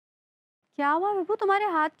क्या हुआ विभू, तुम्हारे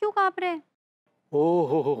हाथ क्यों कांप रहे हैं? ओ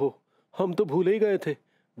हो, हम तो भूल ही गए थे।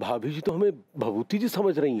 भाभी जी तो हमें भभूति जी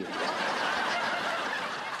समझ रही हैं।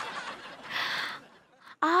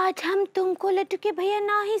 आज हम तुमको लट्टू के भैया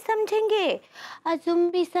ना ही समझेंगे,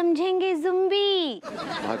 जुम्बी समझेंगे, जुम्बी।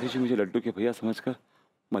 भाभी जी मुझे लड्डू के भैया समझकर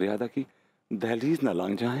मर्यादा की दहलीज न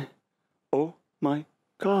लांग जाएं। Oh my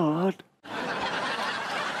God.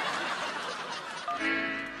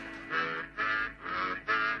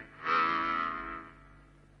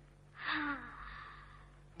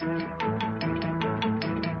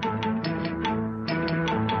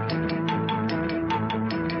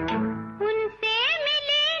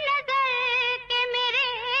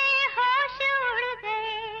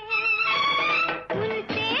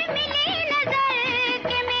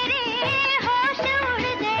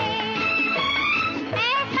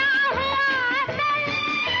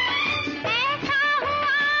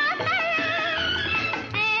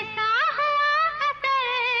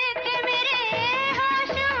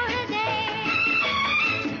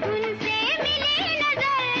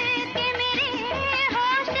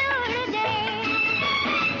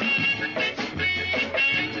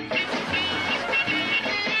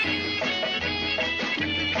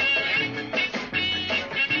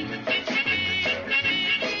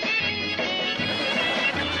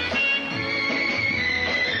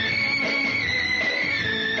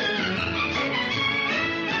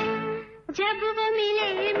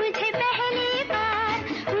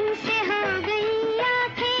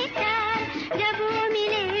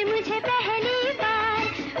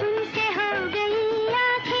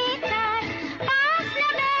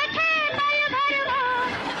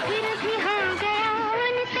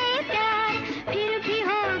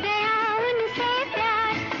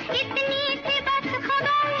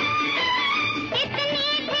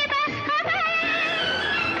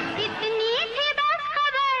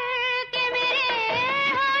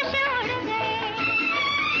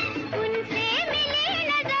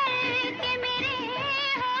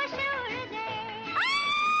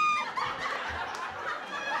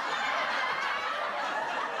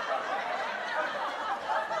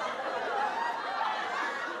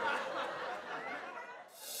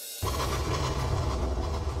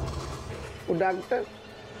 डॉक्टर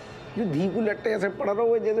जो धी को लट्टे ऐसे पड़ रहे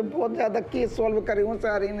हो जैसे बहुत ज्यादा केस सॉल्व करे हो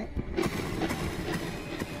सारे ने।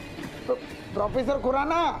 तो प्रोफेसर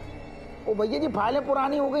खुराना, ओ भैया जी फाइलें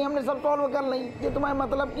पुरानी हो गई, हमने सब सॉल्व कर ली। ये तुम्हें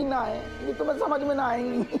मतलब की ना है, ये तुम्हें समझ में ना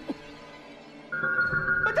आएंगी।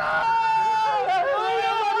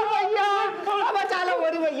 बचा लो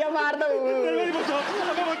मोरी भैया, मार दो।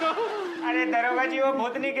 अरे दरोगा जी, वो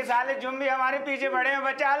भूतनी के साले जुम्बी हमारे पीछे पड़े हैं,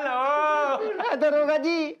 बचा लो। दरोगा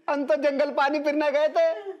जी, हम तो जंगल पानी फिरने गए थे,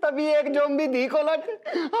 तभी एक जोम्बी धी को लट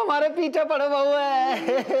हमारे पीछे पड़े हुए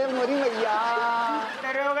है। मोरी भैया।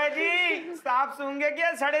 दरोगा जी, सांप सूंघे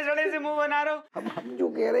क्या, सड़े सड़े से मुंह बना रहे हो। अब हम जो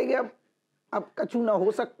कह रहे हैं अब कछु ना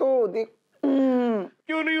हो सकता। देख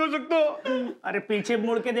क्यों नहीं हो सकता? अरे पीछे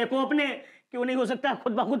मुड़ के देखो अपने, क्यों नहीं हो सकता?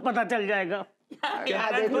 खुद ब खुद पता चल जाएगा।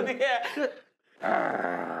 क्या देखो?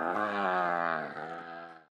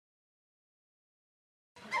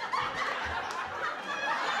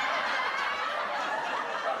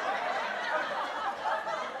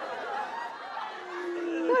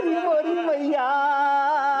 भैया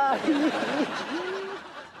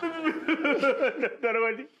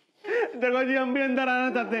दरोगा जी, हम भी अंदर आना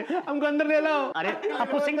चाहते हैं, हमको अंदर ले लो। अरे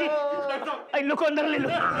अपू सिंह जी, इन लोग को अंदर ले लो,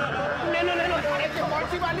 ले लो ले लो। अरे कौन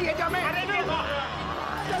सी वाली है जामे? अरे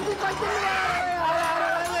जल्दी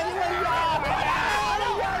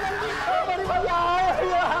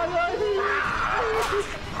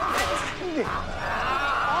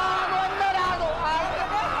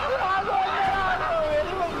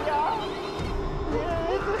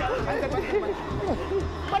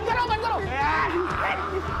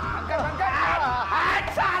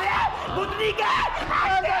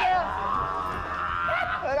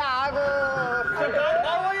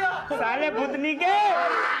साले भूतनी के।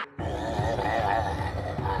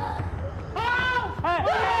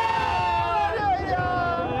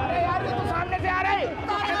 अरे यार, ये तो सामने से आ रहे।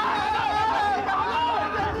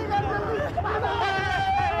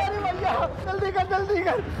 जल्दी कर जल्दी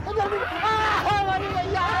कर जल्दी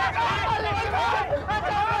भैया।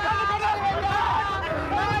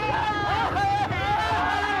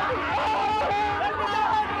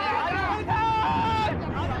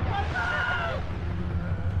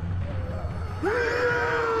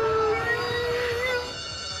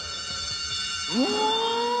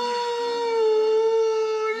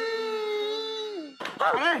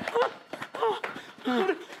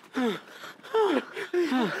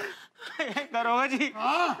 दरोगा जी,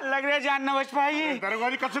 लग रहा है जान न बच पाएगी।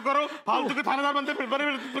 दरगाही कैसे करो, फालतू के थानेदार बनते फिर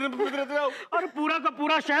रहते हो। और पूरा का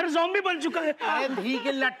पूरा शहर ज़ॉम्बी बन चुका है। अरे धी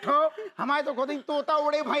के लट्ठो, हमारे तो खुद ही तोता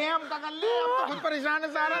उड़े भाई हैं, हम तो कर ले, हम तो खुद परेशान है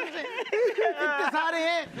सारा से। इतने सारे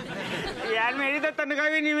हैं यार, मेरी तो तनख्वाह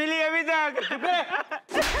भी नहीं मिली अभी तक।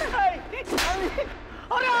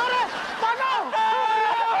 अरे अरे भागो,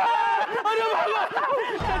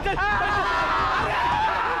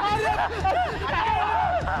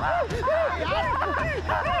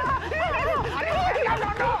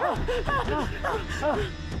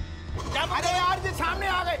 अरे अरे यार जी सामने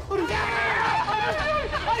आ गए।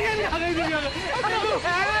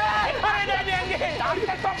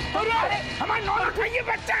 हमारे नौ ये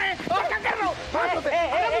बच्चा है, क्या कर रहे हो?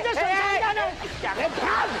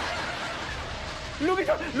 लुंगी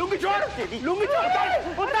छोड़,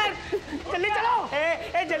 उतर, जल्दी चलो।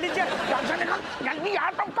 जल्दी चल, जल्दी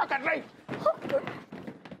यार, तुम क्या कर रहे?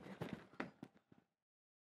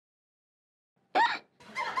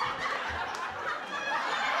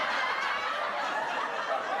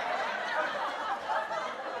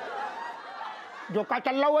 जो क्या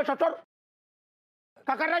चल रहा हुआ ससुर,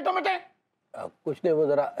 क्या कर रहे तुम? कुछ नहीं, वो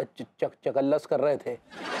जरा चकल्लस कर रहे थे।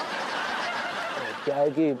 क्या है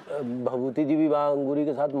कि भभूति जी भी वहाँ अंगूरी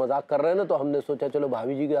के साथ मजाक कर रहे हैं ना, तो हमने सोचा चलो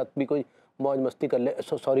भाभी जी के साथ भी कोई मौज मस्ती कर ले।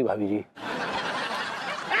 सॉरी भाभी जी।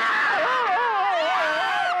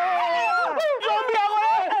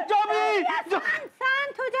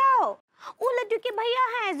 शांत हो जाओ, वो लड्डू के भैया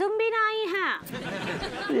हैं, ज़ुम्बी नहीं हैं।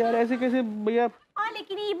 यार ऐसे कैसे भैया?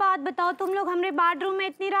 लेकिन ये बात बताओ, तुम लोग हमारे बेडरूम में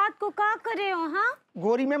इतनी रात को क्या कर रहे हो? हाँ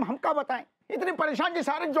गोरी मैम, हम क्या बताएं, इतने परेशान जी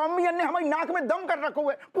सारे ज़ॉम्बी ने हमारी नाक में दम कर रखे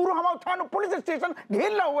हुए, पूरा हमारा थाना पुलिस स्टेशन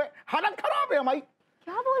घेर ला हुए, हालत खराब है हमारी।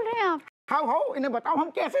 क्या बोल रहे हैं आप? हाँ, इन्हें बताओ हम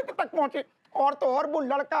कैसे तक पहुंचे। और तो और वो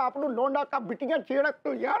लड़का अपनो लोंडा का बिटिया छेड़क,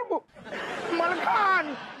 तो यार वो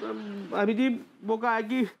मलखान। अभी जी वो कहा है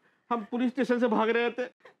कि हम पुलिस स्टेशन से भाग रहे थे,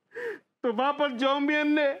 तो वहां पर ज़ॉम्बियन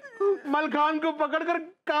ने मलखान को पकड़कर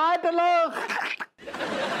काट लो।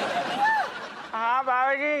 हाँ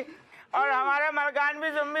बाबा जी, और हमारा मलखान भी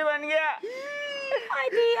ज़ॉम्बी बन गया।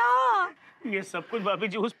 ये सब कुछ भाभी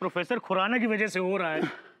जी उस प्रोफेसर खुराना की वजह से हो रहा है।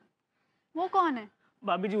 वो कौन है?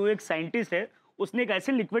 भाभी जी वो एक साइंटिस्ट है, उसने एक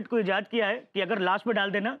ऐसे लिक्विड को इजाद किया है कि अगर लाश पे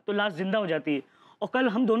डाल देना तो लाश जिंदा हो जाती है। और कल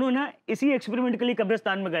हम दोनों ना इसी एक्सपेरिमेंट के लिए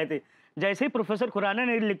कब्रिस्तान में गए थे। जैसे ही प्रोफेसर खुराना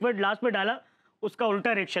ने लिक्विड लाश पे डाला, उसका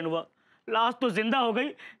उल्टा रिएक्शन हुआ। लाश तो जिंदा हो गई,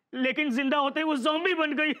 लेकिन जिंदा होते ही वो ज़ॉम्बी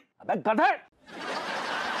बन गई। अबे गधे!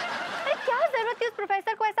 अरे क्या जरूरत थी उस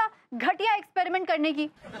प्रोफेसर को ऐसा घटिया एक्सपेरिमेंट करने की?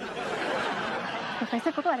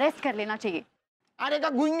 प्रोफेसर को तो अरेस्ट कर लेना चाहिए। अरे का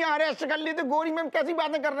गुइया अरेस्ट कर ली तो गोरी मैम कैसी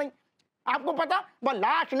बातें कर रही? आपको पता, वह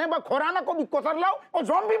लाश ने वह खुराना को भी कोसर लाओ और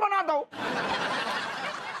ज़ॉम्बी बना दो।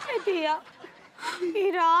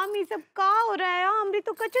 राम, ये सब का हो रहा है? हमरी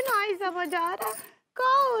तो कुछ नहीं समझ आ रहा,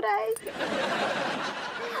 का हो रहा है?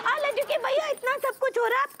 लड्डू के भैया, इतना सब कुछ हो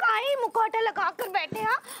रहा है, आप काहे मुखौटा लगा कर बैठे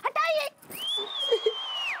हैं? हटाइए।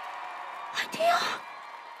 Hatia.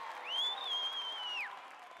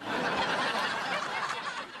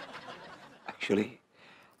 Actually,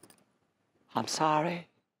 I'm sorry.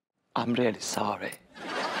 I'm really sorry.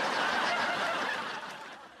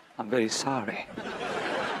 I'm very sorry.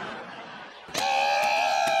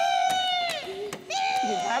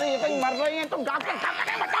 अरे ये कहीं मर रही हैं, तुम डॉक्टर क्या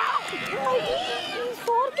करें बताओ?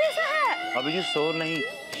 शोर कैसा है? अभी जी शोर नहीं,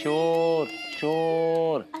 शोर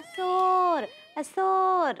शोर। असोर,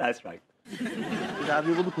 असोर। That's right. इस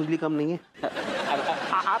आदमी को भी खुजली कम नहीं है।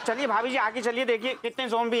 आप चलिए भाभी जी, आगे चलिए, देखिए कितने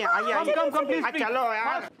ज़ॉम्बी हैं। आइए आइए, कम प्लीज। चलो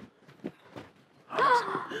यार।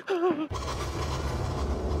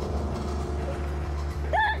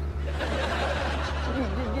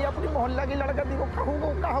 ये अपनी मोहल्ला की लड़का देखो,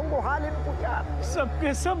 कहूँगो हाल इनको क्या।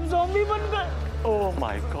 सबके सब ज़ॉम्बी बन गए। Oh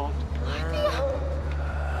my God.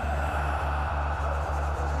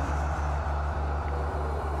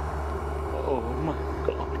 Oh my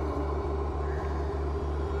God.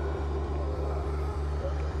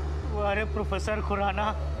 अरे प्रोफेसर खुराना,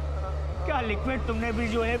 क्या लिक्विड तुमने भी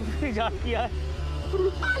जो है इजाद किया है?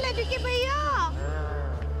 लड्डू के भैया,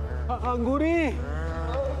 अंगूरी,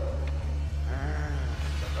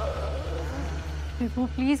 विभू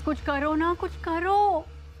प्लीज कुछ करो ना, कुछ करो।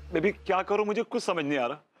 बेबी क्या करूं, मुझे कुछ समझ नहीं आ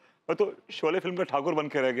रहा। मैं तो शोले फिल्म का ठाकुर बन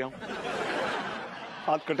के रह गया हूँ,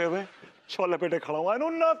 हाथ कटे हुए, शोले पेटे खड़ा हुआ। I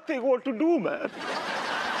know nothing what to do, man.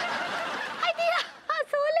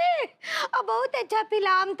 सोले, अब बहुत अच्छा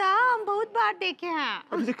फिल्म था, हम बहुत बार देखे हैं।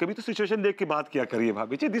 अब कभी तो सिचुएशन देख के बात किया करिए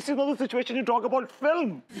भाभी जी। This is not the situation you talk about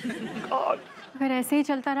film. अगर ऐसे ही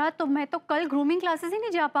चलता रहा तो मैं तो कल ग्रूमिंग क्लासेस ही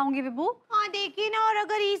नहीं जा पाऊंगी विभू। हाँ देखिए ना, और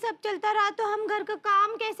अगर ये सब चलता रहा तो हम घर का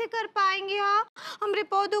काम कैसे कर पाएंगे? हाँ, हमरे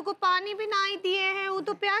पौधों को पानी भी नहीं दिए हैं, वो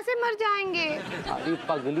तो प्यासे मर जाएंगे। अरे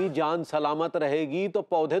पगली, जान सलामत रहेगी तो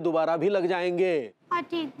पौधे दोबारा भी लग जाएंगे। हाँ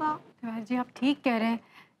ठीक बा। तिवारी जी आप ठीक कह रहे हैं,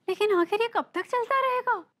 लेकिन आखिर ये कब तक चलता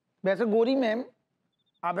रहेगा? वैसे गोरी मैम,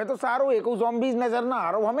 अबे तो सारो एक ज़ॉम्बीज़ नजर ना आ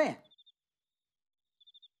रहा हमें।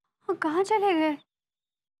 कहाँ चले गए?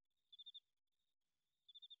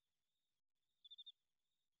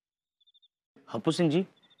 हप्पू सिंह जी,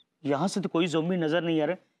 यहाँ से तो कोई ज़ॉम्बी नजर नहीं आ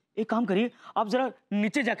रहा। एक काम करिए, आप जरा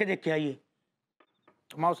नीचे जाके देख के आइए।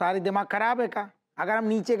 तुम्हारा सारी दिमाग खराब है का? अगर हम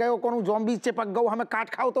नीचे गए कौन ज़ॉम्बीज़ चिपक गए, हमें काट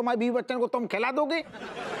खाओ तो हमारे बीवी बच्चन को तुम खिला दोगे?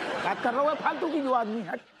 बात कर रहा हो फालतू की जो आदमी।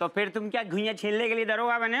 हट। तो फिर तुम क्या घुइयां छीलने के लिए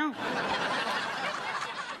दरोगा बने हो?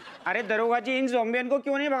 अरे दरोगा जी, इन ज़ॉम्बियन को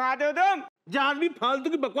क्यों नहीं भगाते हो तुम? जहाज भी फालतू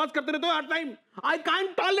की बकवास करते रहते हो हर time. I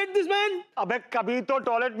can't tolerate this man. अबे कभी तो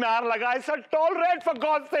टॉयलेट में आग लगा, it's a tolerate for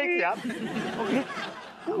God sake यार।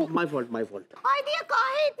 My fault. आइडिया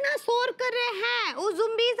काहे इतना शोर कर रहे हैं? वो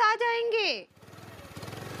ज़ॉम्बीज़ आ जाएंगे।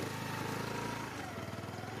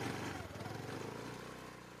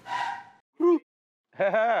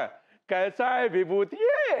 कैसा है विभूति?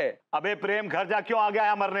 अबे प्रेम, घर जा क्यों आ गया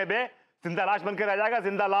है मरने बे? जिंदा लाश बन के रह जाएगा,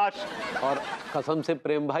 जिंदा लाश। और कसम से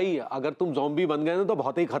प्रेम भाई, अगर तुम ज़ॉम्बी बन गए ना तो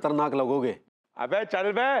बहुत ही खतरनाक लगोगे। अबे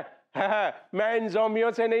चल बे, मैं इन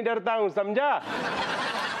ज़ॉम्बियों से नहीं डरता हूँ, समझा?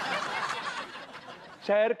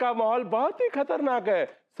 शहर का माहौल बहुत ही खतरनाक है,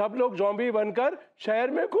 सब लोग ज़ॉम्बी बनकर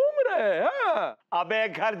शहर में घूम रहे हैं। हाँ। अबे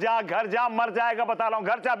घर जा, मर जाएगा बता रहा हूँ,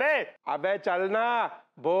 घर जा बे। अबे चलना,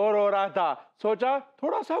 बोर हो रहा था, सोचा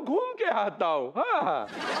थोड़ा सा घूम के आता हूँ। हाँ।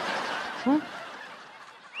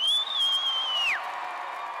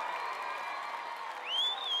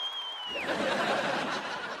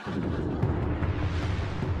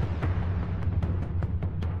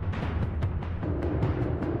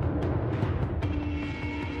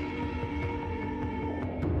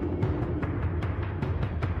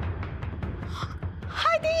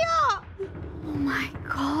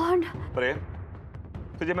 प्रेम,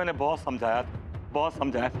 तुझे मैंने बहुत समझाया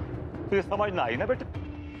तुझे समझ ना आई ना बेटे।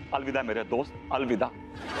 अलविदा मेरे दोस्त, अलविदा।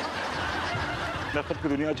 नफरत की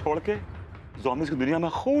दुनिया छोड़ के ज़ॉम्बीज़ की दुनिया में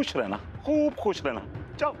खुश रहना, खूब खुश रहना।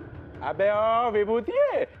 चल। अबे ओ विभूति,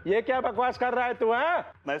 ये क्या बकवास कर रहा है तू?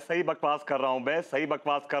 मैं सही बकवास कर रहा हूँ बे, सही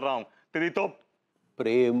बकवास कर रहा हूँ। तेरी तो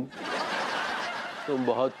प्रेम, तुम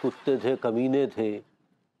बहुत कुत्ते थे, कमीने थे,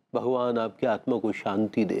 भगवान आपकी आत्मा को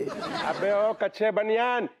शांति दे। अबे ओ कच्चे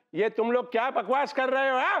बनियान, ये तुम लोग क्या बकवास कर रहे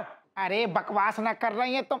हो? अरे बकवास ना कर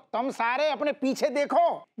रही है तुम सारे अपने पीछे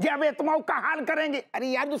देखो, जब ये तुम्हारा का हाल करेंगे। अरे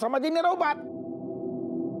यार, तू समझ ही नहीं रहा बात।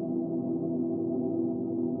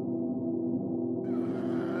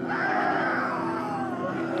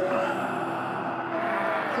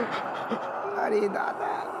 अरे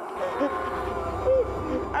दादा,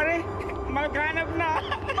 अरे मलखान अपना,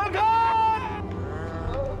 मलखान!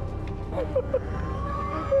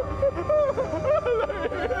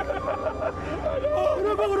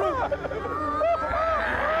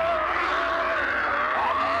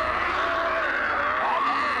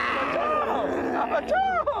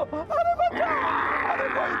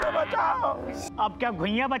 अब क्या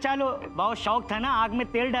घुइयां बचा लो? बहुत शौक था ना आग में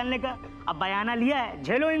तेल डालने का, अब बयाना लिया है,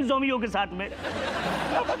 झेलो इन ज़ॉम्बियों के साथ में।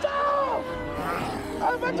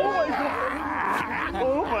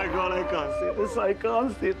 Oh my God, I can't see this. I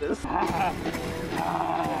can't see this.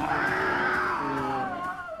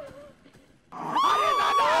 अरे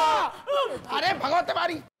दादा, अरे भगवत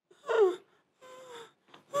तुम्हारी।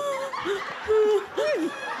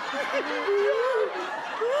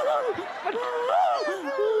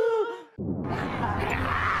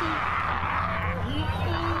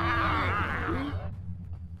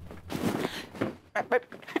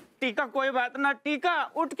 टीका कोई बात ना, टीका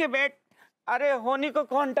उठ के बैठ। अरे होनी को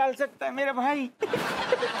कौन टाल सकता है मेरे भाई।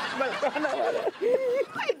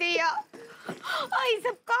 ये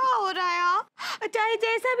सब कहाँ हो रहा है? चाहे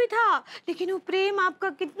जैसा भी था, लेकिन वो प्रेम आपका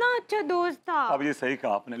कितना अच्छा दोस्त था। अब ये सही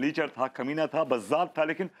कहा आपने, लीचर था, कमीना था, बज़ात था,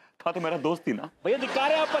 लेकिन था तो मेरा दोस्त ही ना। भैया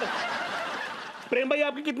धिक्कार है आप पर। प्रेम भाई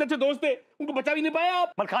आपके कितने अच्छे दोस्त थे, उनको बचा भी नहीं पाया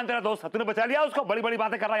आप। मलखान तेरा दोस्त था, तूने बचा लिया उसको? बड़ी बड़ी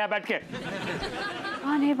बातें कर रहा है यहाँ बैठ के।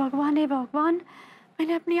 भगवान हे भगवान,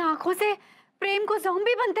 मैंने अपनी आंखों से प्रेम को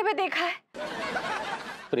ज़ॉम्बी बनते हुए देखा है।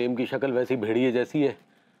 प्रेम की शक्ल वैसी भेड़िए जैसी है,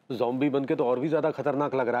 ज़ॉम्बी बनके तो और भी ज्यादा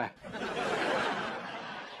खतरनाक लग रहा है।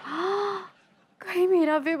 कहीं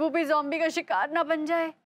मेरा विभू भी ज़ॉम्बी का शिकार ना बन जाए।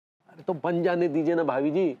 अरे तो बन जाने दीजिए ना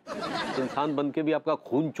भाभी जी, इंसान बन के भी आपका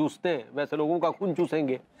खून चूसते हैं, वैसे लोगों का खून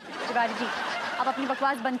चूसेंगे। तिवारी जी आप अपनी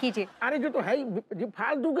बकवास बंद कीजिए। अरे जो तो है ही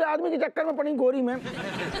फालतू के आदमी के चक्कर में पड़ी गोरी में।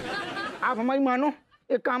 आप हमारी मानो,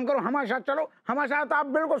 एक काम करो, हमारे साथ चलो, हमारे साथ आप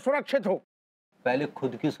बिल्कुल सुरक्षित हो। पहले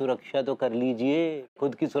खुद की सुरक्षा तो कर लीजिए,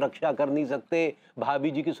 खुद की सुरक्षा कर नहीं सकते,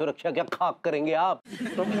 भाभी जी की सुरक्षा क्या खाक करेंगे आप?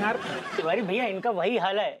 तुम यार तिवारी भैया, इनका वही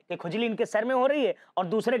हाल है कि खुजली इनके सर में हो रही है और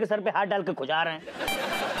दूसरे के सर पे हाथ डाल के खुजा रहे हैं।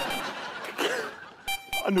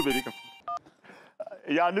 अनु बेबी का,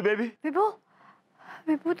 या अनु बेबी।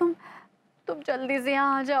 विभू तुम जल्दी से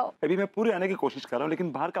यहाँ आ जाओ। अभी मैं पूरे आने की कोशिश कर रहा हूँ,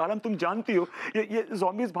 लेकिन बाहर का आलम तुम जानती हो, ये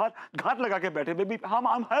ज़ॉम्बीज़ बाहर घाट लगा के बैठे। Baby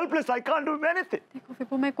I'm helpless, I can't do anything। देखो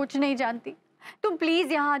विभू, मैं कुछ नहीं जानती, तुम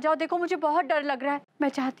प्लीज यहाँ आ जाओ। देखो मुझे बहुत डर लग रहा है, मैं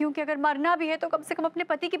चाहती हूँ कि अगर मरना भी है तो कम से कम अपने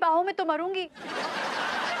पति की बाहों में तो मरूंगी।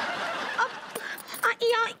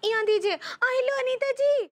 यहाँ दीजिए। हेलो अनीता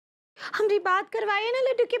जी, हमारी बात करवाइए ना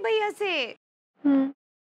लड्डू के भैया से।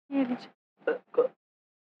 ये लीजिए।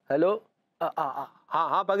 हेलो,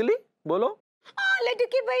 हाँ पगली बोलो। लड्डू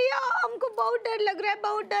के भैया, हमको बहुत डर लग रहा है,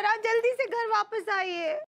 बहुत डर। आप जल्दी से घर वापस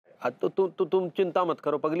आइए। तो तुम चिंता मत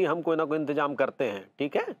करो पगली, हम कोई ना कोई इंतजाम करते हैं,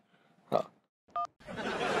 ठीक है? हाँ।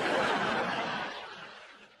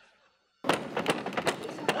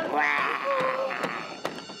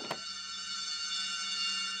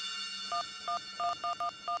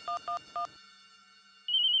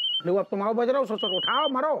 लो अब तुम आओ, बज रहा हो, ससुर उठाओ,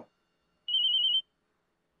 मरो।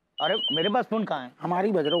 अरे मेरे पास फोन कहाँ है?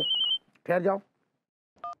 हमारी बज रहा हो, ठहर जाओ।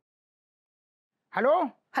 Hello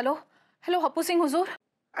hello hello Happu Singh हुजूर।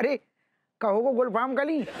 अरे कहो को गुलफाम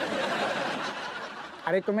गली।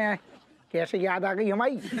 अरे तुम्हें कैसे याद आ गई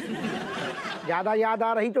हमारी? ज्यादा याद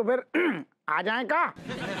आ रही तो फिर आ जाए का?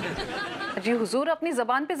 जी हुजूर, अपनी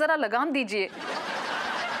जबान पे जरा लगाम दीजिए।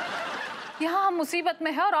 यहाँ हम मुसीबत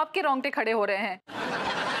में हैं और आपके रोंगटे खड़े हो रहे हैं।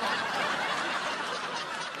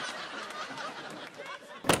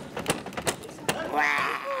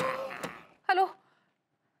 Hello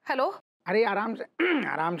hello. अरे आराम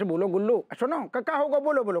से बोलो गुल्लू। सुनो कक्का होगा,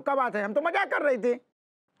 बोलो बोलो, कब बात है? हम तो मजाक कर रहे थे।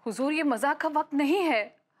 हुजूर ये मजाक का वक्त नहीं है,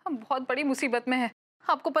 हम बहुत बड़ी मुसीबत में हैं।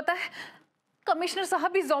 आपको पता है कमिश्नर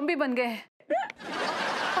साहब भी ज़ॉम्बी बन गए हैं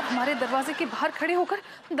और हमारे दरवाजे के बाहर खड़े होकर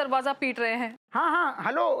दरवाजा पीट रहे हैं। हाँ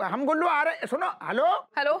हेलो, हम गुल्लू आ रहे। सुनो हेलो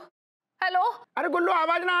हेलो हेलो। अरे गुल्लू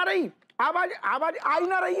आवाज ना आ रही, आवाज आ ही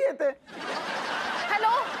ना रही है। हेलो।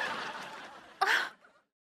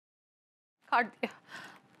 काट दिया।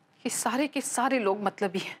 ये सारे के सारे लोग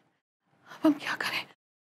मतलबी हैं, अब हम क्या करें?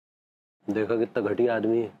 देखा कितना घटिया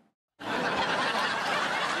आदमी है।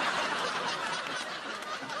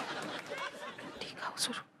 ठीक है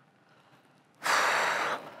हुजूर।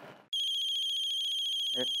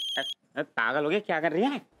 पागल हो गए, क्या कर रही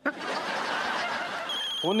है?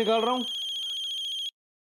 फोन निकाल रहा हूँ।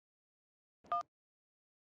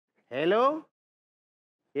 हेलो,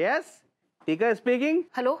 यस, टीका स्पीकिंग।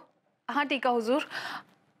 हेलो, हाँ टीका हुजूर,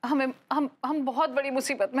 हम बहुत बड़ी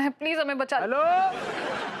मुसीबत में हैं, प्लीज हमें बचा। Hello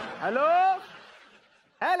hello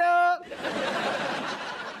hello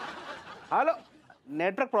hello,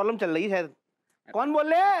 network problem चल रही है शायद। कौन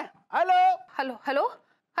बोल रहे हैं? Hello hello hello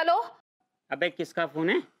hello. अबे किसका फोन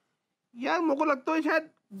है यार? मुझको लगता है शायद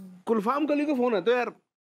गुलफाम गली का फोन है। तो यार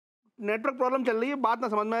नेटवर्क प्रॉब्लम चल रही है, बात ना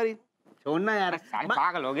समझ में आ रही। छोड़ना यार,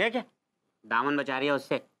 पागल हो गया क्या? दामन बचा रही है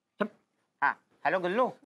उससे। हाँ हेलो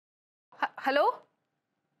गुल्लू। Hello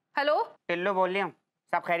hello. टिल्लो बोल रही हूँ,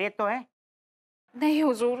 सब खैरियत तो है? नहीं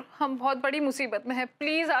हुजूर, हम बहुत बड़ी मुसीबत में हैं,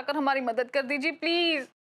 प्लीज आकर हमारी मदद कर दीजिए प्लीज।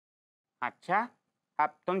 अच्छा,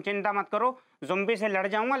 अब तुम चिंता मत करो, ज़ॉम्बी से लड़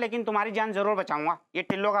जाऊंगा लेकिन तुम्हारी जान जरूर बचाऊंगा, ये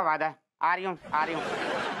टिल्लो का वादा है। आ रही हूँ।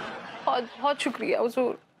 बहुत बहुत शुक्रिया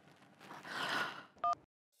हुजूर।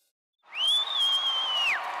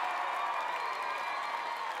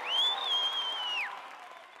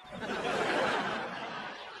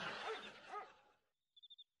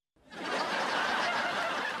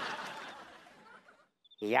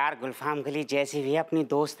 यार गुलफाम गली जैसी भी अपनी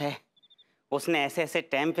दोस्त है, उसने ऐसे ऐसे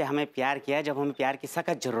टाइम पे हमें प्यार किया जब हमें प्यार की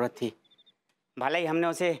सख्त ज़रूरत थी। भले ही हमने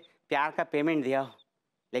उसे प्यार का पेमेंट दिया हो,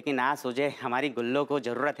 लेकिन आज सोचे हमारी गुल्लो को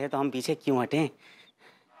ज़रूरत है तो हम पीछे क्यों हटें?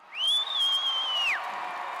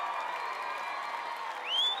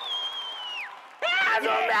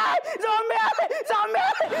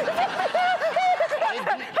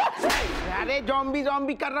 अरे ज़ॉम्बी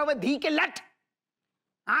कर रहा है धी के लट।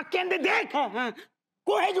 आँख के अंदर देख।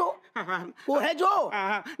 को है जो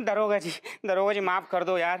दरोगा जी माफ कर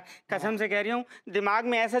दो यार, कसम से कह रही हूँ, दिमाग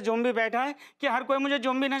में ऐसा ज़ॉम्बी बैठा है कि हर कोई मुझे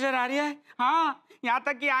ज़ॉम्बी नजर आ रही है। हाँ, यहाँ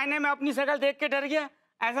तक कि आईने में अपनी शक्ल देख के डर गया।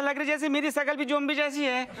 ऐसा लग रहा है जैसे मेरी शकल भी ज़ॉम्बी जैसी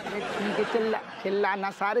है। अरे ठीक है, चिल्ला चिल्ला ना,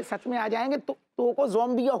 सारे सच में आ जाएंगे तो को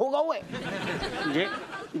ज़ॉम्बी होगा हुए।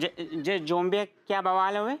 जे ज़ॉम्बी क्या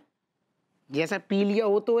बवाल हुए? जैसा पी लिया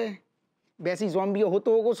हो तो है वैसी ज़ॉम्बी हो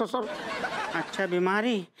तो होगा ससुर। अच्छा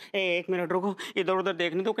बीमारी। एक मिनट रुको, इधर उधर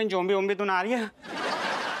देखने तो कहीं ज़ॉम्बी वॉम्बी तो ना आ रही है।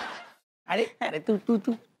 अरे अरे तू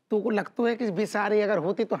को लगता है कि बेसारे अगर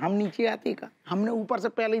होते तो हम नीचे आते का? हमने ऊपर से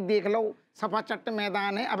पहले ही देख लो, सफा चट्ट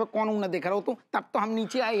मैदान है, अब कौन ना देख रहा हो तब तो हम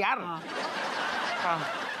नीचे आए यार।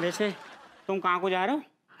 वैसे तुम कहाँ को जा रहे हो?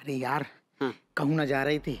 अरे यार कहूँ ना जा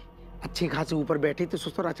रहे थे, अच्छे खासे ऊपर बैठे थे,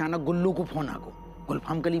 ससुर अचानक गुल्लू को फोन आ गो।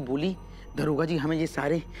 गुलफाम कली बोली दरोगा जी हमें ये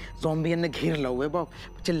सारे ज़ॉम्बियन ने घेर लो है, बाप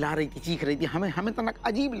चिल्ला रही थी, चीख रही थी, हमें तनक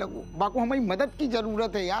अजीब लगो, बाको हमारी मदद की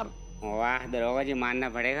जरूरत है यार। वाह दरोगा जी, मानना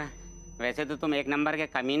पड़ेगा, वैसे तो तुम एक नंबर के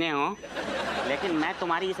कमीने हो, लेकिन मैं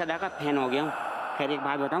तुम्हारी इस अदा का फैन हो गया हूँ। खैर एक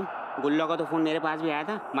बात बताऊँ, गुल्लो का तो फ़ोन मेरे पास भी आया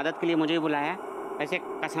था, मदद के लिए मुझे भी बुलाया। वैसे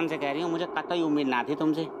कसम से कह रही हूँ, मुझे कतई उम्मीद ना थी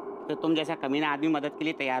तुमसे, तो तुम जैसा कमीना आदमी मदद के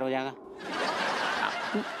लिए तैयार हो जाएगा।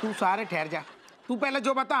 तू सारे ठहर जा, तू पहले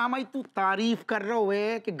जो बता, हमारी तू तारीफ कर रहे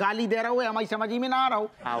हुए कि गाली दे रहा हुए, हमारी समझ में ना आ रहा हो।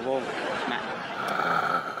 हाँ वो मैं...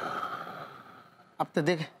 अब तो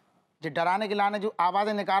देख, जो डराने के लाने जो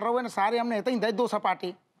आवाज़ें निकाल रहे हुए ना, सारे हमने इतनी दे दो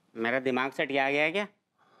सपाटी। मेरा दिमाग सटिया गया है क्या?